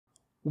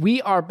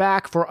We are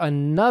back for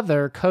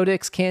another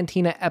Codex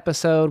Cantina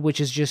episode, which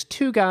is just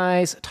two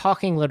guys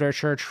talking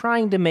literature,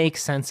 trying to make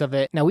sense of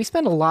it. Now, we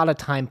spend a lot of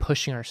time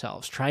pushing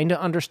ourselves, trying to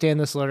understand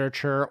this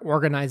literature,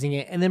 organizing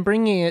it, and then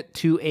bringing it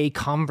to a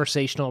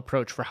conversational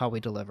approach for how we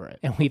deliver it.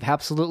 And we've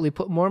absolutely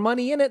put more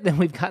money in it than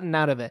we've gotten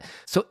out of it.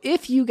 So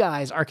if you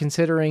guys are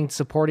considering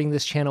supporting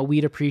this channel,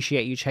 we'd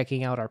appreciate you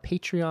checking out our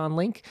Patreon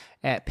link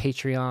at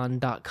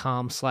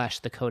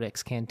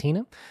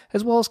patreon.com/thecodexcantina,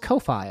 as well as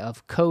Ko-Fi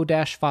of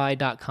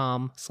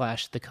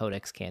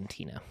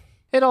ko-fi.com/thecodexcantina.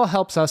 It all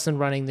helps us in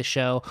running the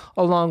show,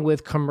 along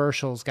with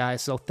commercials,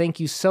 guys. So thank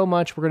you so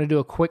much. We're going to do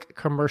a quick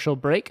commercial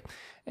break,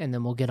 and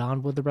then we'll get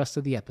on with the rest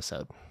of the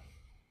episode.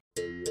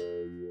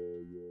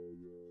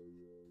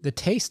 The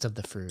taste of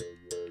the fruit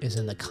is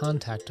in the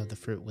contact of the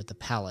fruit with the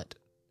palate,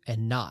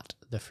 and not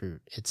the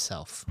fruit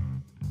itself.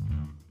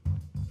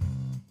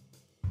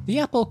 The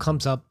apple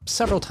comes up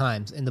several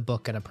times in the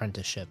book An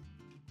Apprenticeship.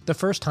 The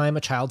first time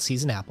a child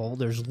sees an apple,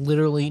 there's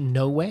literally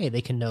no way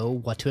they can know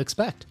what to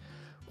expect.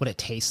 What it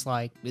tastes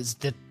like. Is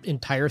the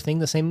entire thing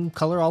the same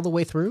color all the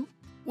way through?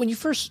 When you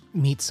first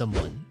meet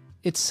someone,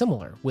 it's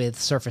similar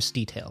with surface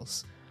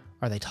details.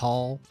 Are they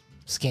tall?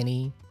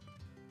 Skinny?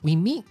 We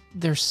meet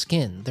their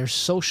skin, their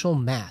social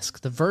mask,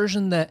 the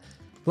version that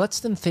lets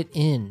them fit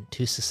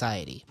into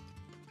society.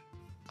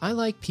 I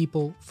like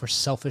people for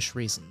selfish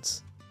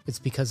reasons. It's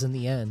because in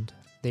the end,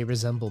 they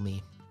resemble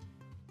me.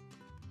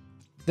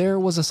 There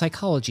was a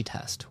psychology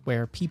test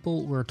where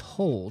people were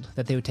told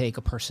that they would take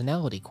a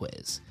personality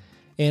quiz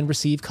and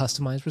receive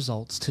customized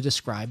results to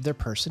describe their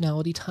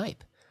personality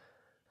type.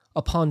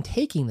 Upon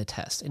taking the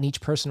test and each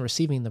person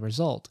receiving the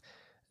result,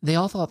 they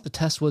all thought the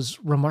test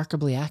was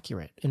remarkably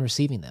accurate in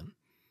receiving them.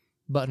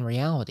 But in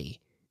reality,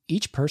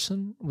 each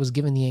person was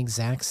given the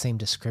exact same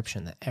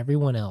description that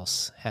everyone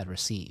else had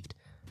received.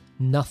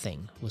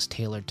 Nothing was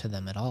tailored to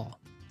them at all.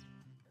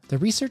 The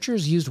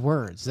researchers used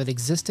words that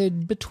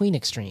existed between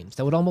extremes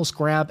that would almost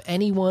grab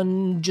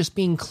anyone just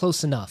being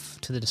close enough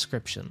to the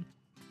description.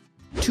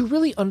 To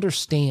really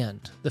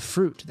understand the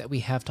fruit that we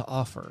have to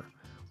offer,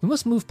 we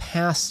must move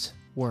past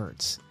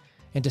words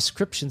and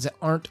descriptions that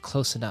aren't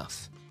close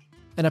enough.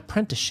 An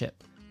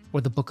Apprenticeship,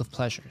 or the Book of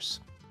Pleasures,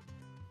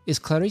 is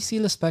Clarice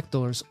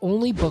Lispector's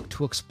only book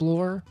to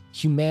explore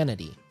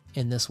humanity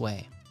in this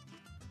way.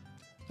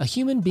 A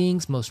human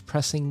being's most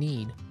pressing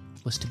need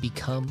was to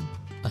become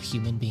a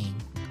human being.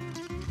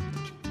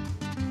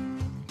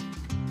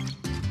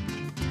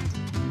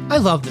 I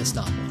love this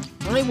novel.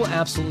 I will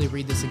absolutely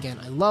read this again.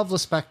 I love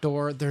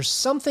Lispector. There's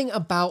something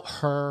about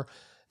her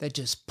that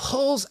just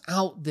pulls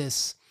out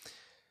this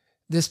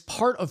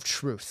part of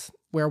truth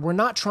where we're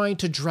not trying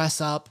to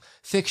dress up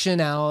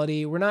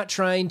fictionality. We're not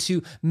trying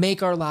to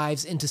make our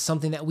lives into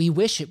something that we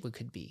wish it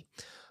could be.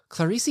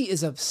 Clarice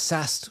is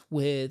obsessed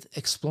with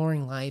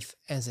exploring life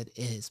as it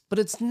is, but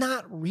it's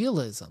not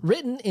realism.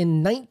 Written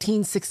in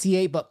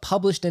 1968 but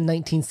published in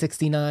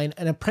 1969,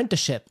 An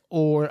Apprenticeship,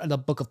 or The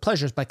Book of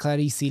Pleasures by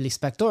Clarice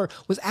Lispector,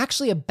 was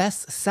actually a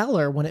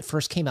bestseller when it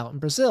first came out in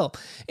Brazil.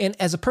 And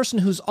as a person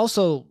who's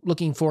also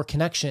looking for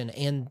connection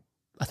and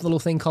a little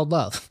thing called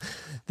love,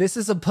 this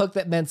is a book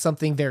that meant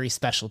something very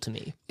special to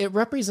me. It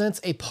represents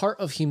a part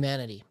of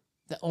humanity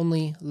that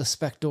only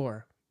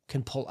Lispector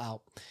can pull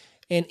out.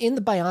 And in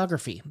the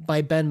biography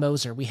by Ben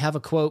Moser, we have a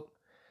quote.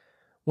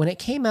 When it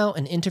came out,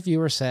 an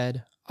interviewer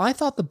said, "I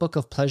thought the Book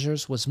of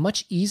Pleasures was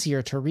much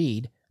easier to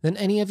read than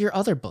any of your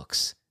other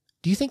books.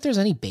 Do you think there's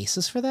any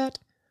basis for that?"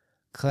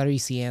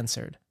 Clarice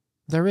answered,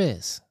 "There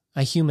is.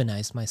 I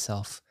humanized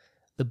myself.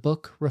 The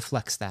book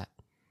reflects that."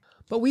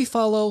 But we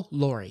follow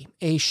Lori,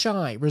 a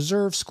shy,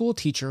 reserved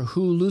schoolteacher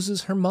who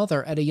loses her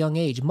mother at a young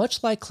age,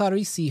 much like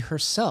Clarice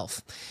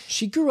herself.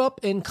 She grew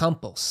up in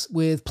Campos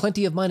with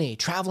plenty of money,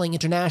 traveling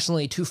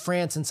internationally to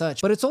France and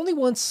such. But it's only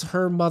once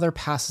her mother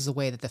passes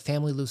away that the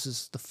family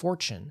loses the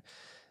fortune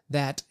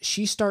that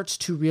she starts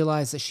to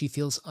realize that she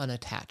feels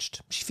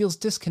unattached. She feels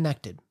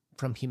disconnected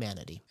from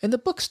humanity. And the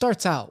book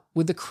starts out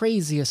with the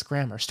craziest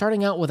grammar,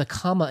 starting out with a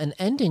comma and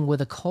ending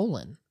with a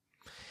colon.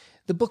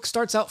 The book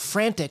starts out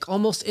frantic,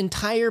 almost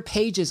entire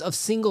pages of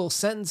single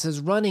sentences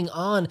running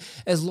on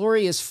as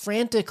Lori is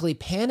frantically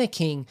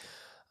panicking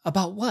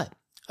about what?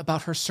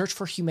 About her search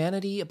for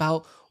humanity,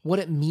 about what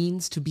it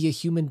means to be a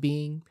human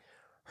being.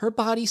 Her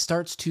body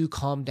starts to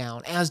calm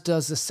down, as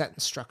does the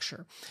sentence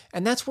structure.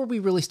 And that's where we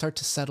really start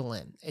to settle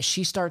in, as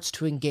she starts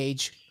to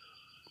engage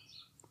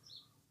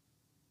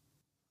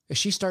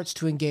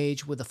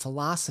with a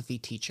philosophy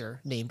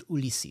teacher named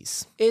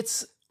Ulysses.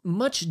 It's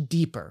much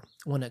deeper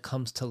when it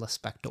comes to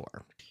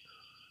Lispector.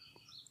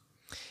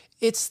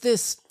 It's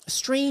this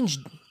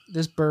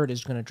bird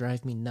is going to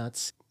drive me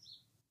nuts.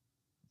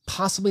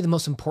 Possibly the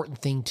most important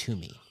thing to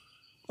me.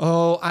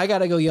 Oh, I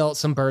gotta go yell at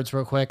some birds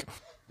real quick.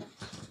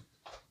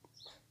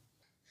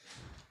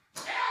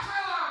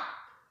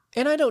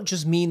 And I don't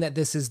just mean that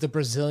this is the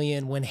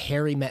Brazilian When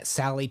Harry Met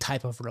Sally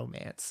type of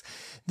romance.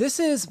 This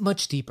is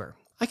much deeper.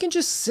 I can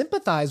just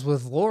sympathize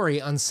with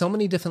Lori on so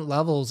many different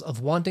levels of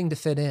wanting to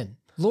fit in.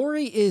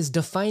 Lori is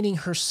defining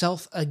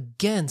herself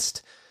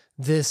against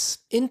this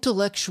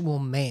intellectual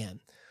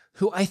man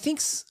who I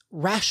think's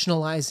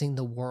rationalizing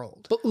the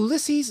world. But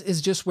Ulysses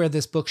is just where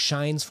this book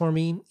shines for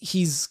me.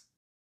 He's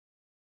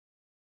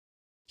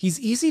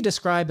easy to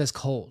describe as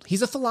cold.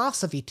 He's a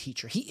philosophy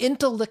teacher. He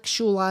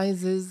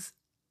intellectualizes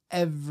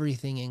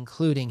everything,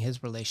 including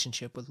his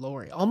relationship with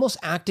Laurie, almost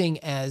acting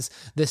as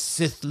the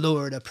Sith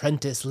Lord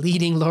apprentice,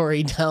 leading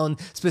Laurie down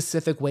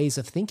specific ways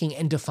of thinking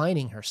and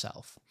defining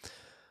herself.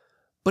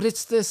 But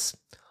it's this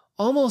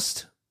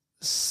almost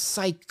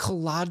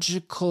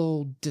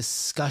psychological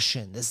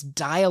discussion, this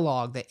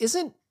dialogue that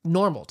isn't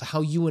normal to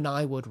how you and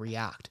I would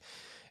react.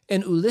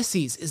 And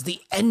Ulysses is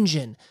the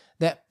engine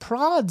that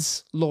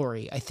prods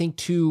Laurie, I think,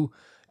 to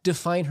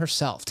define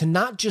herself, to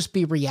not just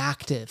be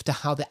reactive to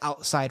how the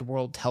outside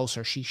world tells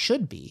her she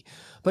should be,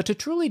 but to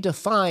truly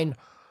define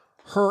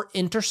her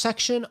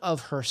intersection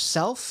of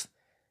herself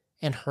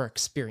and her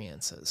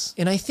experiences.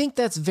 And I think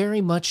that's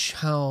very much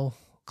how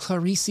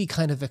Clarice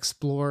kind of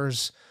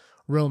explores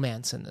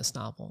romance in this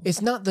novel.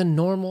 It's not the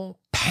normal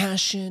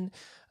passion,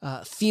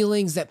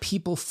 feelings that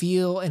people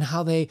feel and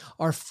how they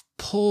are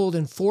pulled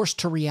and forced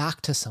to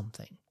react to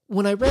something.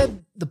 When I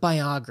read the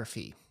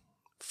biography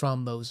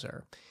from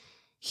Moser,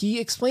 he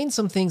explained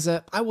some things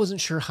that I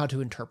wasn't sure how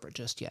to interpret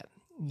just yet.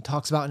 He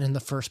talks about in the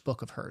first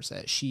book of hers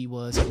that she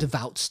was a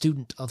devout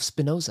student of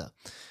Spinoza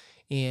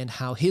and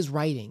how his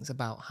writings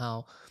about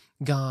how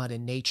God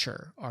and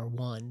nature are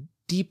one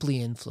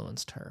deeply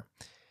influenced her.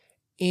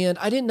 And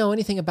I didn't know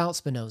anything about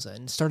Spinoza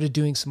and started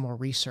doing some more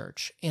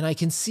research. And I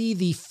can see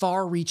the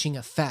far-reaching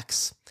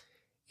effects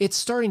it's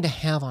starting to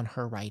have on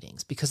her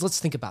writings. Because let's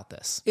think about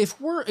this.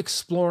 If we're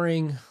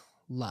exploring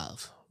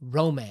love,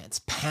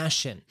 romance,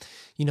 passion,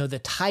 the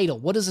title,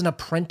 what does an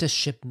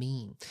apprenticeship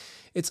mean?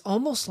 It's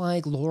almost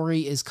like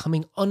Laurie is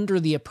coming under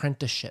the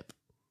apprenticeship.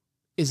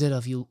 Is it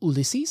of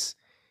Ulysses?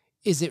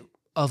 Is it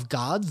of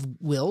God's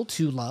will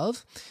to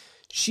love?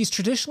 She's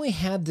traditionally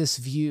had this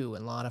view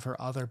in a lot of her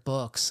other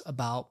books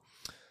about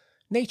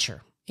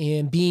nature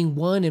and being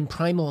one and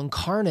primal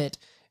incarnate,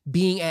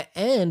 being at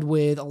end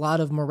with a lot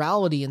of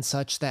morality and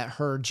such that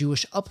her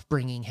Jewish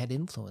upbringing had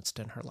influenced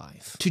in her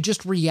life. To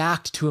just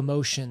react to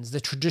emotions, the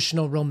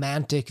traditional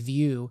romantic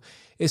view,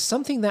 is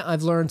something that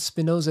I've learned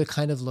Spinoza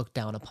kind of looked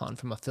down upon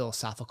from a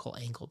philosophical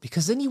angle,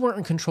 because then you weren't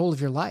in control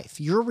of your life.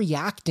 You're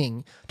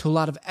reacting to a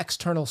lot of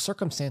external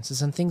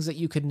circumstances and things that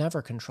you could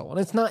never control. And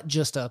it's not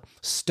just a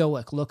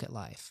stoic look at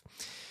life.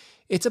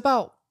 It's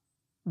about,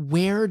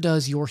 where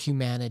does your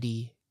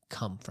humanity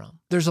come from?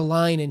 There's a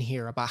line in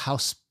here about how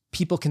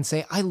people can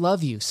say, I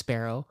love you,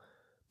 sparrow,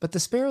 but the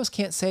sparrows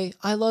can't say,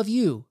 I love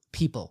you,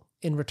 people,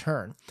 in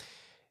return.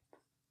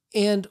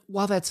 And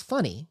while that's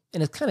funny,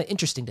 and it's kind of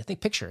interesting to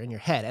picture in your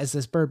head as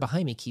this bird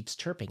behind me keeps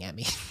chirping at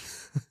me,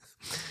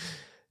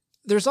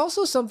 there's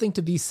also something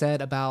to be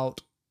said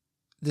about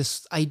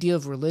this idea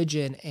of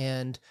religion,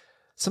 and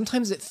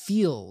sometimes it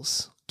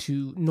feels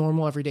to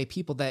normal everyday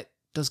people that,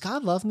 does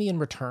God love me in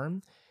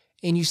return?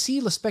 And you see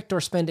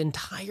Lispector spend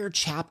entire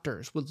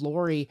chapters with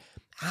Laurie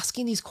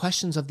asking these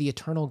questions of the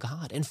eternal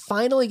God and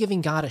finally giving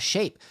God a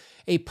shape,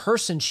 a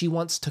person she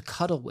wants to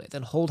cuddle with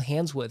and hold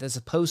hands with, as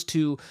opposed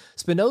to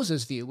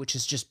Spinoza's view, which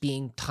is just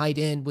being tied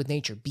in with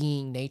nature,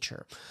 being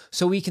nature.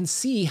 So we can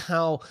see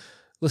how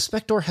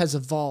Lispector has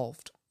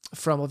evolved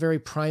from a very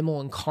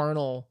primal and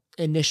carnal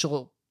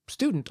initial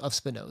student of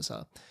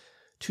Spinoza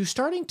to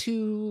starting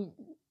to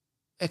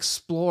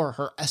explore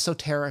her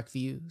esoteric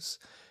views.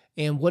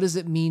 And what does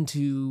it mean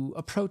to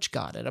approach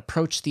God and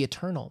approach the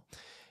eternal?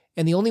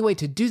 And the only way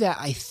to do that,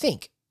 I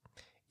think,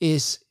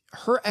 is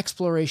her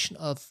exploration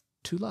of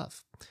to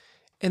love.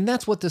 And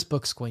that's what this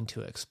book's going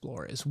to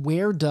explore, is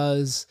where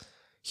does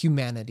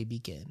humanity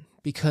begin?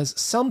 Because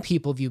some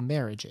people view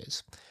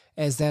marriages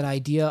as that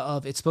idea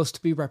of it's supposed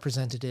to be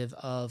representative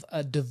of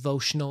a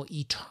devotional,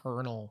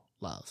 eternal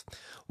love.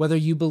 Whether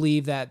you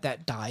believe that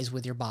that dies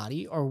with your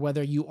body, or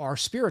whether you are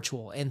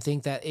spiritual and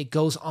think that it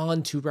goes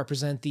on to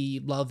represent the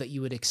love that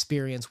you would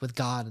experience with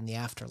God in the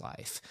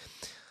afterlife.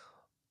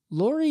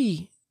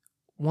 Laurie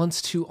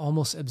wants to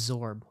almost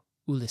absorb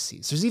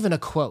Ulysses. There's even a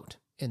quote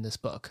in this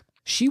book.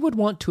 She would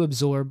want to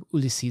absorb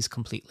Ulysses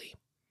completely.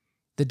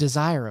 The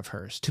desire of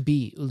hers to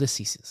be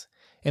Ulysses's,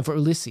 and for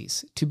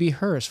Ulysses to be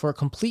hers for a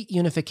complete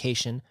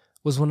unification,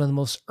 was one of the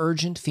most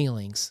urgent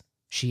feelings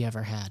she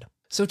ever had.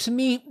 So to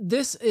me,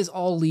 this is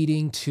all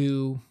leading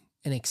to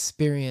an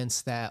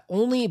experience that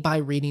only by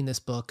reading this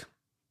book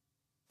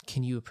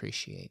can you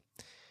appreciate.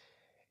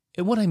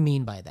 And what I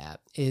mean by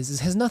that is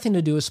it has nothing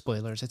to do with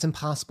spoilers. It's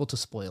impossible to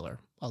spoiler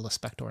a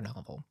Lispector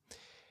novel.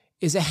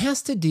 It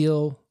has to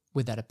deal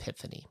with that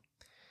epiphany.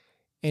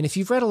 And if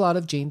you've read a lot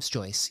of James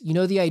Joyce, you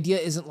know the idea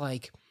isn't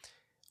like,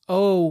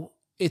 oh,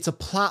 it's a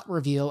plot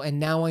reveal and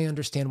now I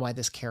understand why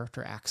this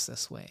character acts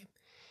this way.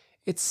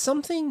 It's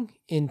something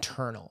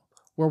internal,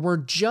 where we're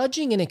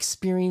judging and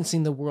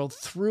experiencing the world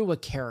through a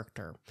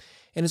character.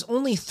 And it's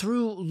only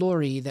through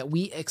Laurie that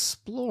we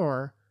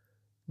explore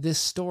this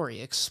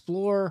story,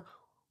 explore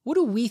what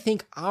do we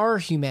think our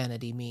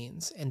humanity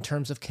means in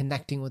terms of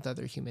connecting with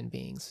other human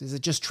beings? Is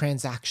it just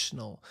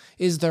transactional?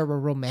 Is there a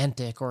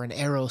romantic or an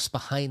eros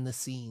behind the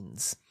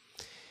scenes?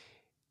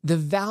 The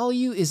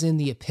value is in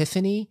the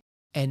epiphany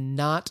and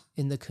not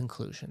in the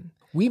conclusion.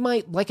 We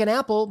might, like an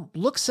apple,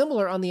 look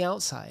similar on the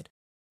outside,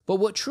 but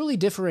what truly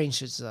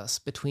differentiates us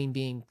between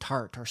being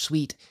tart or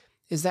sweet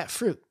is that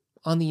fruit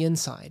on the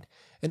inside.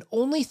 And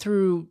only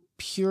through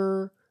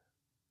pure,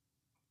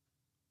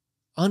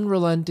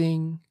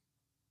 unrelenting,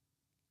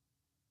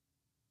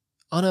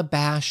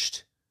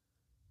 unabashed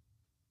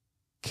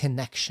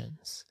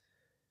connections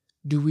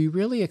do we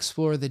really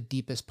explore the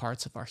deepest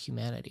parts of our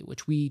humanity,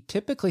 which we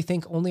typically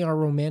think only our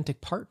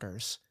romantic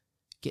partners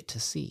get to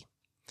see.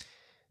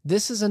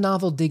 This is a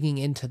novel digging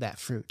into that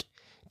fruit,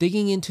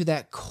 digging into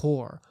that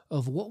core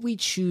of what we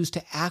choose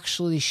to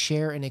actually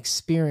share and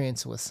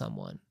experience with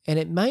someone. And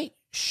it might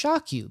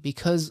shock you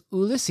because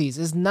Ulysses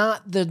is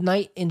not the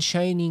knight in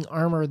shining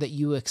armor that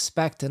you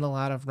expect in a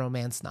lot of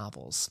romance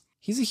novels.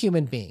 He's a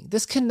human being.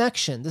 This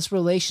connection, this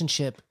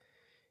relationship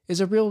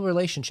is a real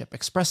relationship,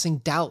 expressing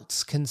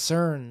doubts,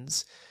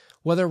 concerns,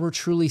 whether we're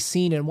truly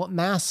seen, and what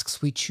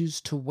masks we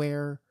choose to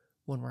wear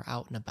when we're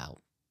out and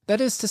about.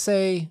 That is to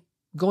say,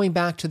 going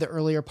back to the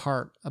earlier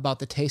part about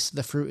the taste of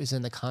the fruit is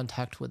in the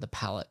contact with the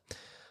palate.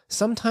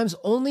 Sometimes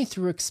only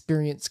through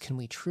experience can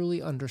we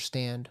truly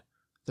understand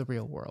the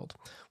real world.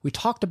 We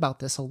talked about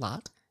this a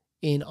lot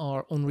in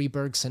our Henri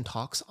Bergson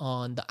talks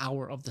on The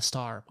Hour of the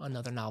Star,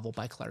 another novel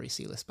by Clarice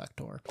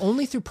Lispector.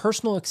 Only through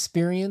personal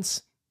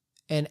experience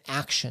and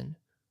action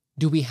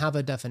do we have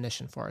a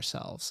definition for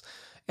ourselves.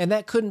 And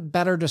that couldn't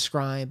better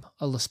describe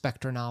a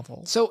Lispector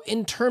novel. So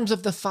in terms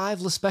of the 5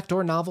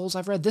 Lispector novels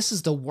I've read, this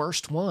is the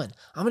worst one.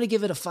 I'm going to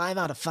give it a 5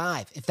 out of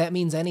 5, if that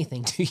means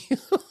anything to you.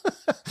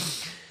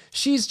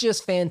 She's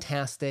just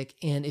fantastic.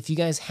 And if you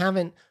guys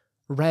haven't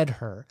read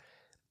her,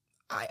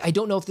 I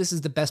don't know if this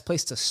is the best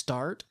place to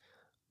start,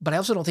 but I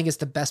also don't think it's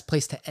the best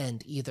place to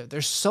end either.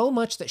 There's so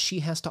much that she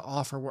has to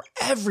offer, where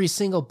every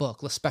single book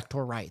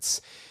Lispector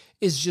writes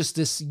is just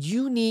this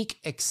unique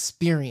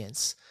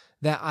experience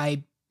that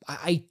I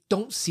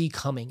don't see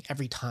coming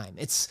every time.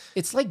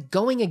 It's like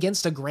going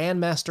against a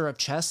grandmaster of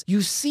chess.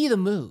 You see the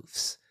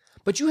moves,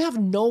 but you have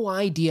no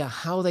idea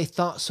how they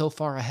thought so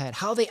far ahead,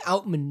 how they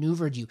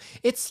outmaneuvered you.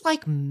 It's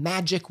like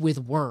magic with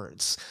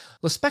words.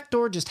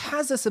 Lispector just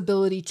has this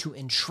ability to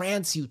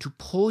entrance you, to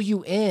pull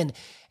you in,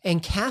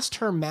 and cast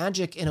her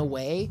magic in a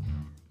way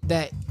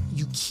that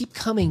you keep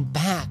coming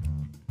back